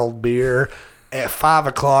bottled beer at 5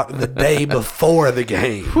 o'clock the day before the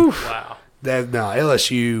game. wow.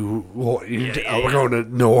 LSU. yeah. We're going to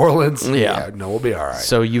New Orleans. Yeah. No, we'll be all right.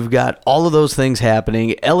 So you've got all of those things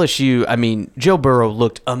happening. LSU, I mean, Joe Burrow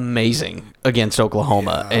looked amazing against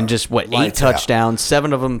Oklahoma and just, 8 lights out. touchdowns,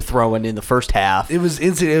 7 of them throwing in the first half. It was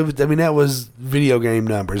instant. I mean, that was video game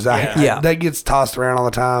numbers. That gets tossed around all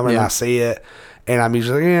the time, and I see it. And I'm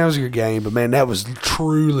usually like, it was a good game. But, man, that was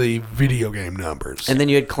truly video game numbers. And then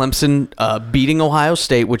you had Clemson beating Ohio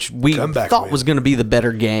State, which we Comeback thought win. was going to be the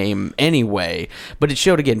better game anyway. But it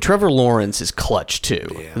showed, again, Trevor Lawrence is clutch, too.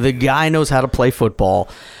 Yeah. The guy knows how to play football.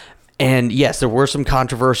 And, yes, there were some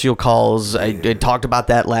controversial calls. I talked about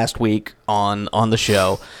that last week on the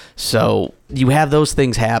show. So you have those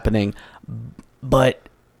things happening. But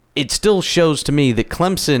it still shows to me that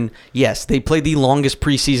Clemson, yes, they played the longest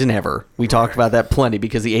preseason ever. We talked about that plenty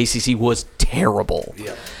because the ACC was terrible.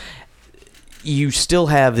 Yeah. You still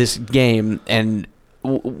have this game, and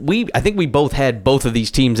I think we both had both of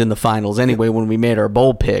these teams in the finals anyway when we made our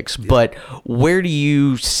bowl picks. But where do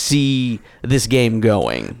you see this game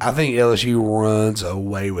going? I think LSU runs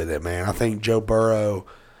away with it, man. I think Joe Burrow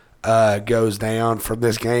goes down from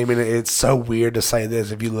this game, and it's so weird to say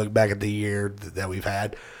this if you look back at the year that we've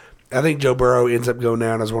had. I think Joe Burrow ends up going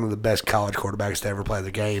down as one of the best college quarterbacks to ever play the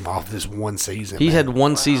game off this one season. He's had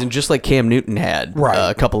one season just like Cam Newton had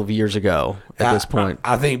a couple of years ago at this point.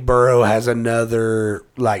 I think Burrow has another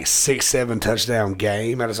like 6-7 touchdown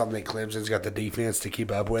game. I just don't think Clemson's got the defense to keep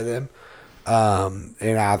up with him.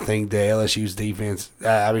 And I think the LSU's defense,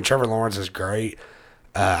 Trevor Lawrence is great.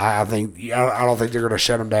 I don't think they're going to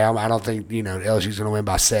shut him down. I don't think, LSU's going to win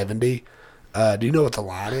by 70. Do you know what the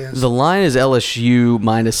line is? The line is LSU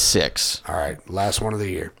 -6. All right, last one of the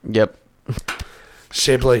year. Yep.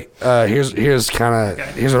 Shipley, here's what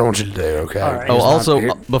I want you to do. Okay. All right.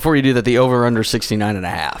 Also, before you do that, the over under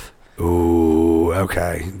 69.5. Ooh,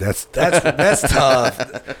 okay. That's tough.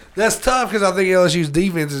 That's tough because I think LSU's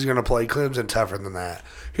defense is going to play Clemson tougher than that.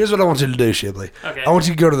 Here's what I want you to do, Shipley. Okay. I want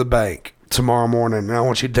you to go to the bank tomorrow morning, and I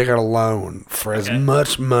want you to take out a loan for as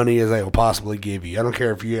much money as they will possibly give you. I don't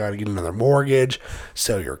care if you got to get another mortgage,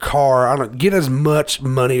 sell your car. Get as much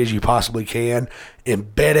money as you possibly can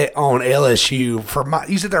and bet it on LSU.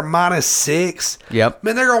 You said they're -6. Yep.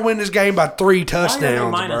 Man, they're gonna win this game by 3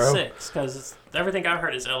 touchdowns, Why are they bro. -6? Because everything I've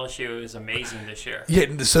heard is LSU is amazing this year. Yeah,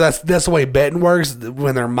 so that's the way betting works.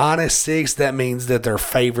 When they're -6, that means that they're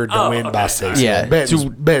favored to win by 6. Yeah, betting's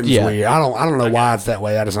weird. I don't know why it's that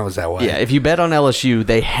way. I just know it's that way. Yeah, if you bet on LSU,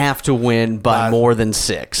 they have to win by more than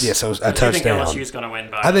 6. Yeah, so a I think touchdown. LSU's going to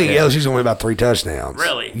win by. I think LSU's gonna win by 3 touchdowns.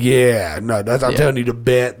 Really? Yeah. No, I'm telling you to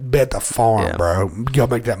bet the farm, Yeah. bro. Go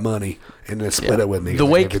make that money and then split it with me. The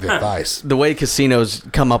way- give you advice. The way casinos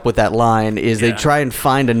come up with that line is they try and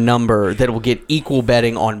find a number that will get equal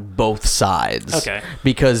betting on both sides. Okay.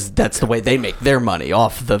 Because that's the way they make their money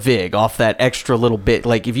off the VIG, off that extra little bit.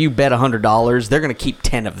 Like if you bet $100, they're going to keep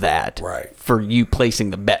 10 of that for you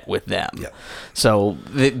placing the bet with them. Yep. So,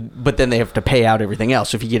 but then they have to pay out everything else.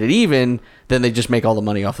 So if you get it even, then they just make all the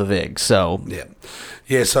money off the VIG. So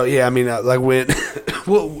yeah. So I mean, like when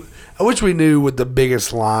well, I wish we knew what the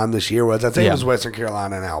biggest line this year was. I think it was Western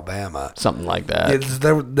Carolina and Alabama. Something like that.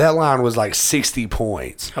 That line was like 60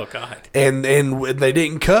 points. Oh, God. And they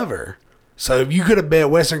didn't cover. So if you could have bet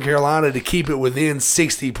Western Carolina to keep it within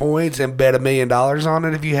 60 points and bet $1 million on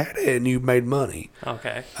it if you had it and you made money.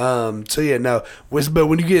 Okay. But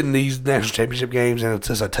when you get in these national championship games and it's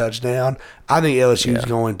just a touchdown, I think LSU is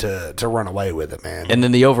going to run away with it, man. And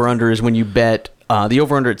then the over-under is when you bet the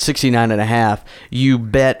over-under at 69.5, you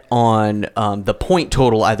bet on the point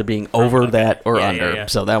total either being over that or under. Yeah.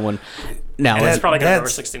 So that one. Now That's probably going to be over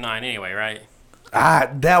 69 anyway, right?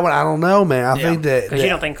 That one, I don't know, man. I think that because you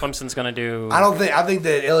don't think Clemson's going to do. I think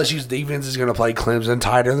that LSU's defense is going to play Clemson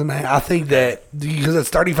tighter than that. I think that because it's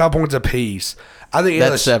 35 points apiece. I think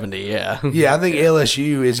that's 70. Yeah. Yeah, I think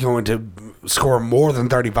LSU is going to score more than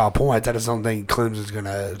 35 points. I just don't think Clemson's going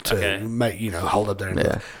to make hold up there.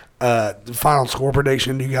 Yeah. Final score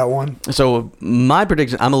prediction, you got one? So my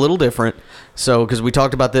prediction, I'm a little different. So because we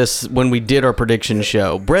talked about this when we did our prediction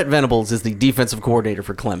show, Brett Venables is the defensive coordinator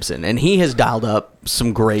for Clemson, and he has dialed up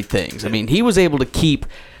some great things. I mean, he was able to keep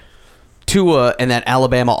Tua and that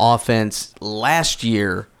Alabama offense last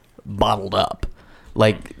year bottled up.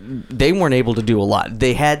 Like, they weren't able to do a lot.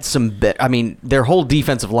 They had some their whole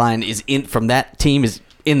defensive line from that team is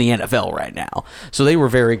in the NFL right now. So they were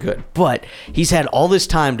very good. But he's had all this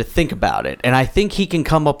time to think about it, and I think he can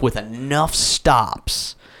come up with enough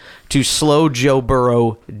stops to slow Joe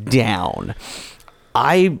Burrow down.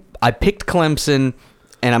 I picked Clemson,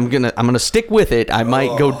 and I'm gonna stick with it. I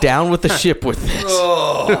might go down with the ship with this.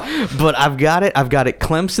 But I've got it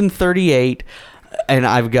Clemson 38, and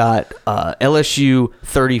I've got LSU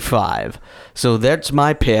 35. So that's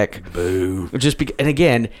my pick. Boo. And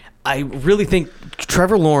again, I really think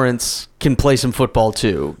Trevor Lawrence can play some football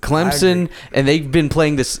too. Clemson, and they've been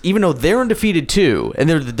playing this, even though they're undefeated too, and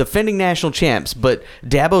they're the defending national champs, but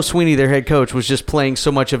Dabo Swinney, their head coach, was just playing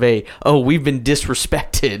so much of we've been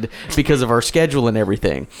disrespected because of our schedule and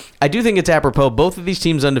everything. I do think it's apropos. Both of these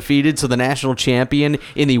teams undefeated, so the national champion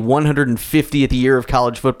in the 150th year of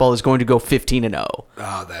college football is going to go 15-0.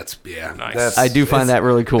 Oh, that's Nice. I do find that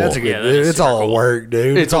really cool. That's a good. Yeah, that is it's all super cool. work,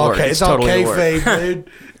 dude. It's all work. okay. It's It's all totally work. kayfabe,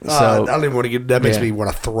 dude. So I don't even want to get. That makes Yeah. me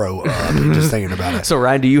want to throw up just thinking about it. So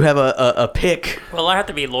Ryan, do you have a pick? Well, I have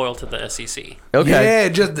to be loyal to the SEC. Okay. Yeah,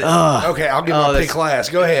 just okay. I'll give my pick class.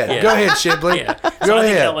 Go ahead. Yeah. Go ahead, Shipley. Yeah. Go So I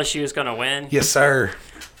ahead. think LSU is going to win. Yes, sir.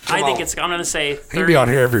 I think on. it's. I'm going to say He'll be on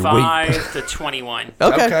here every week. 35 to 21.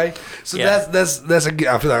 Okay. So Yeah. that's a good.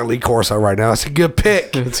 I feel like Lee Corso right now. It's a good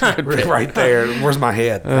pick. It's a good pick. right there. Where's my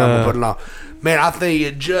head? I'm gonna put it on. Man, I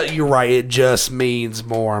think you're right. It just means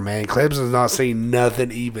more, man. Clemson's not seen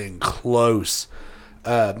nothing even close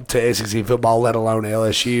to SEC football, let alone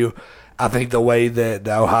LSU. I think the way that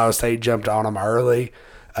the Ohio State jumped on them early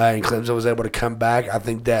and Clemson was able to come back, I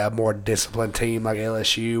think that a more disciplined team like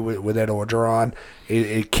LSU with Ed Orgeron,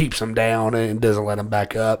 it keeps them down and doesn't let them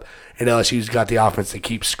back up. And LSU's got the offense that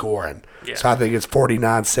keeps scoring. Yeah. So I think it's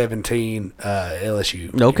 49-17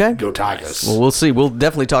 LSU. Okay. Go Tigers. Well, we'll see. We'll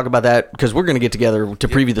definitely talk about that because we're going to get together to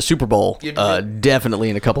preview the Super Bowl definitely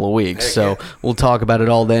in a couple of weeks. Heck So yeah. we'll talk about it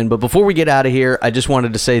all then. But before we get out of here, I just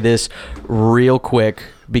wanted to say this real quick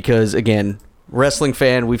because, again, wrestling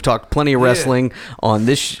fan, we've talked plenty of wrestling on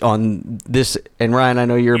this, and Ryan, I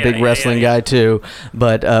know you're a Yeah, big yeah, wrestling yeah. guy too,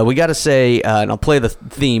 but we got to say, and I'll play the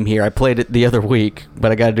theme here. I played it the other week,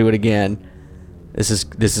 but I got to do it again. This is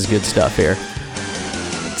good stuff here.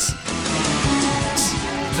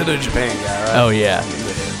 It's a New Japan guy, right? Oh yeah.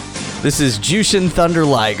 This is Jushin Thunder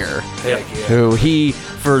Liger, Heck yeah. who he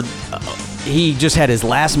just had his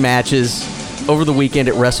last matches over the weekend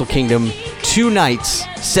at Wrestle Kingdom. 2 nights,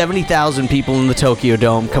 70,000 people in the Tokyo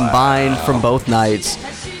Dome combined from both nights.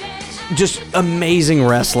 Just amazing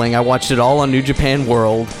wrestling. I watched it all on New Japan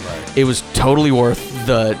World. It was totally worth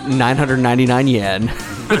the 999 yen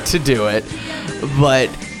to do it. But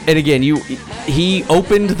and again, he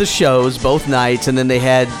opened the shows both nights, and then they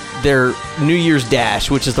had their New Year's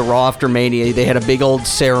Dash, which is the Raw After Mania. They had a big old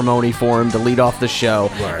ceremony for him to lead off the show.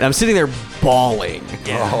 Right. And I'm sitting there bawling.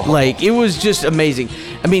 Yeah. Like, it was just amazing.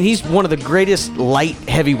 I mean, he's one of the greatest light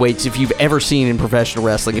heavyweights if you've ever seen in professional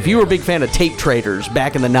wrestling. If you were a big fan of Tape Traders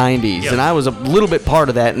back in the 90s, Yep. and I was a little bit part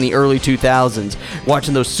of that in the early 2000s,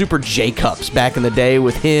 watching those Super J-Cups back in the day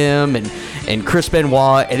with him and Chris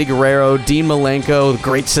Benoit, Eddie Guerrero, Dean Malenko, the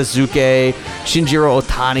great Suzuki, Shinjiro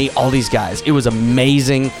Otani, all these guys. It was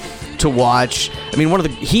amazing to watch. I mean,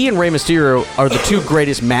 he and Rey Mysterio are the two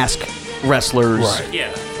greatest mask wrestlers, Right.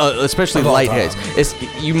 Yeah. especially Of all light time. heads.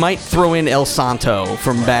 You might throw in El Santo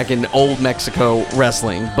from back in old Mexico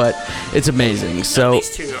wrestling, but it's amazing. So,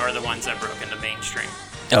 These two are the ones that broke into mainstream.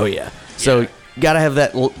 oh yeah. So, Yeah. gotta have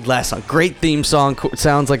that last song. Great theme song.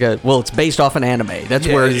 Sounds like it's based off an anime. That's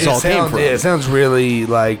where this all came from. Yeah, it sounds really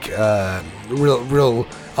like real,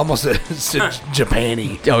 almost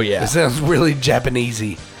Japan-y. Oh, yeah. It sounds really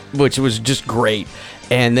Japanesey. Which was just great.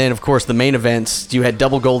 And then, of course, the main events, you had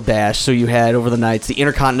Double Gold Dash, so you had over the nights the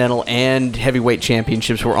Intercontinental and Heavyweight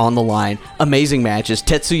Championships were on the line. Amazing matches.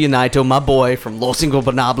 Tetsuya Naito, my boy from Los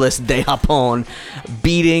Ingobernables de Japón,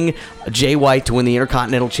 beating Jay White to win the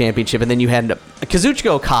Intercontinental Championship. And then you had Kazuchika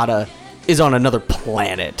Okada is on another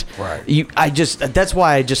planet. Right. That's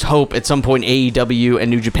why I just hope at some point AEW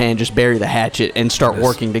and New Japan just bury the hatchet and start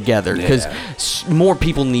working together, because more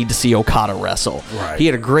people need to see Okada wrestle. Right. He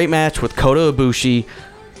had a great match with Kota Ibushi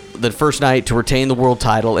the first night to retain the world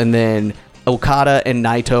title, and then Okada and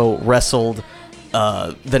Naito wrestled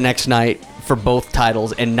the next night for both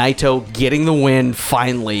titles, and Naito getting the win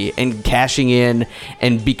finally and cashing in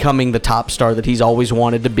and becoming the top star that he's always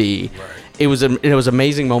wanted to be. It was an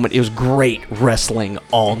amazing moment. It was great wrestling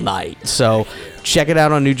all night. So check it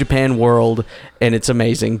out on New Japan World, and it's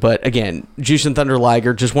amazing. But again, Jushin Thunder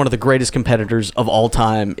Liger, just one of the greatest competitors of all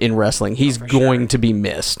time in wrestling. He's going to be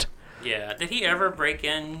missed. Yeah. Did he ever break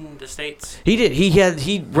in the States? He did.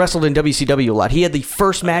 He wrestled in WCW a lot. He had the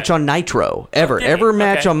first match on Nitro ever. did he? Ever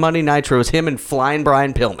match Okay. on Monday Nitro was him and Flying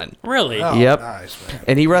Brian Pillman. Really? Oh, Yep. nice, man.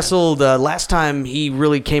 And he wrestled last time he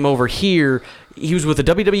really came over here. He was with the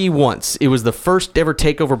WWE once. It was the first ever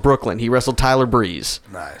Takeover Brooklyn. He wrestled Tyler Breeze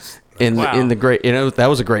Nice. in the great. That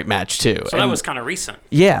was a great match too. So that was kind of recent.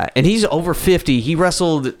 Yeah, and he's over 50. He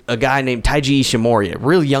wrestled a guy named Taiji Ishimori, a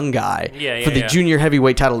real young guy, Yeah, for the yeah. junior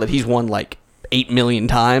heavyweight title that he's won like 8 million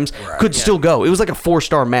times. Right. Could still go. It was like a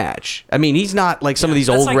 4-star match. I mean, he's not like some of these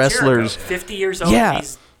That's old like wrestlers. Jericho, 50 years old. Yeah.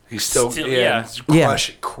 He's still Yeah.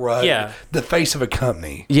 crush. Yeah. The face of a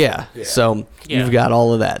company. Yeah. So Yeah. you've got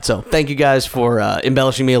all of that. So thank you guys for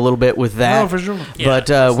embellishing me a little bit with that. Oh, for sure. Yeah, But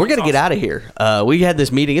that's we're gonna get awesome. out of here. We had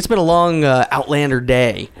this meeting. It's been a long Outlander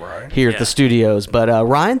day here at the Yeah. studios. But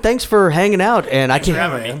Ryan, thanks for hanging out, and for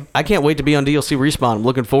having me. I can't wait to be on DLC Respawn. I'm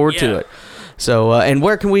looking forward to Yeah. it. So and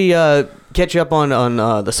where can we catch you up on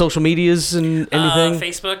the social medias and anything?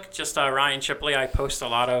 Facebook, just Ryan Shipley. I post a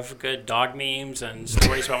lot of good dog memes and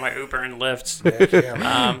stories about my Uber and Lyfts.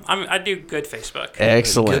 I do good Facebook.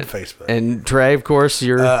 Excellent. Good Facebook. And Trey, of course,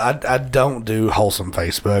 you're... I don't do wholesome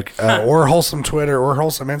Facebook or wholesome Twitter or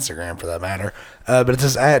wholesome Instagram for that matter. But it's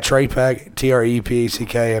just at Trepack,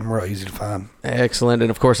 TREPACK, and real easy to find. Excellent.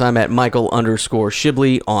 And, of course, I'm at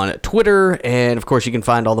Michael_Shibley on Twitter. And, of course, you can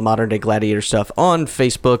find all the Modern Day Gladiator stuff on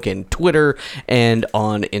Facebook and Twitter and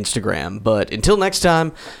on Instagram. But until next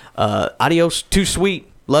time, adios. Too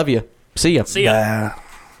sweet. Love you. See ya. See ya. Bye.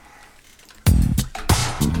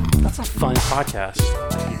 That's a fun podcast.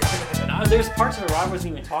 There's parts of it where I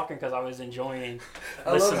wasn't even talking because I was enjoying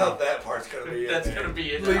listening. that part's going to be That's going to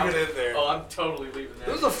be it. Leave it in there. Oh, I'm totally leaving that.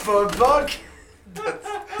 It was a fun podcast.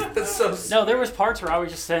 That's so No, there was parts where I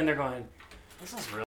was just sitting there going, this is really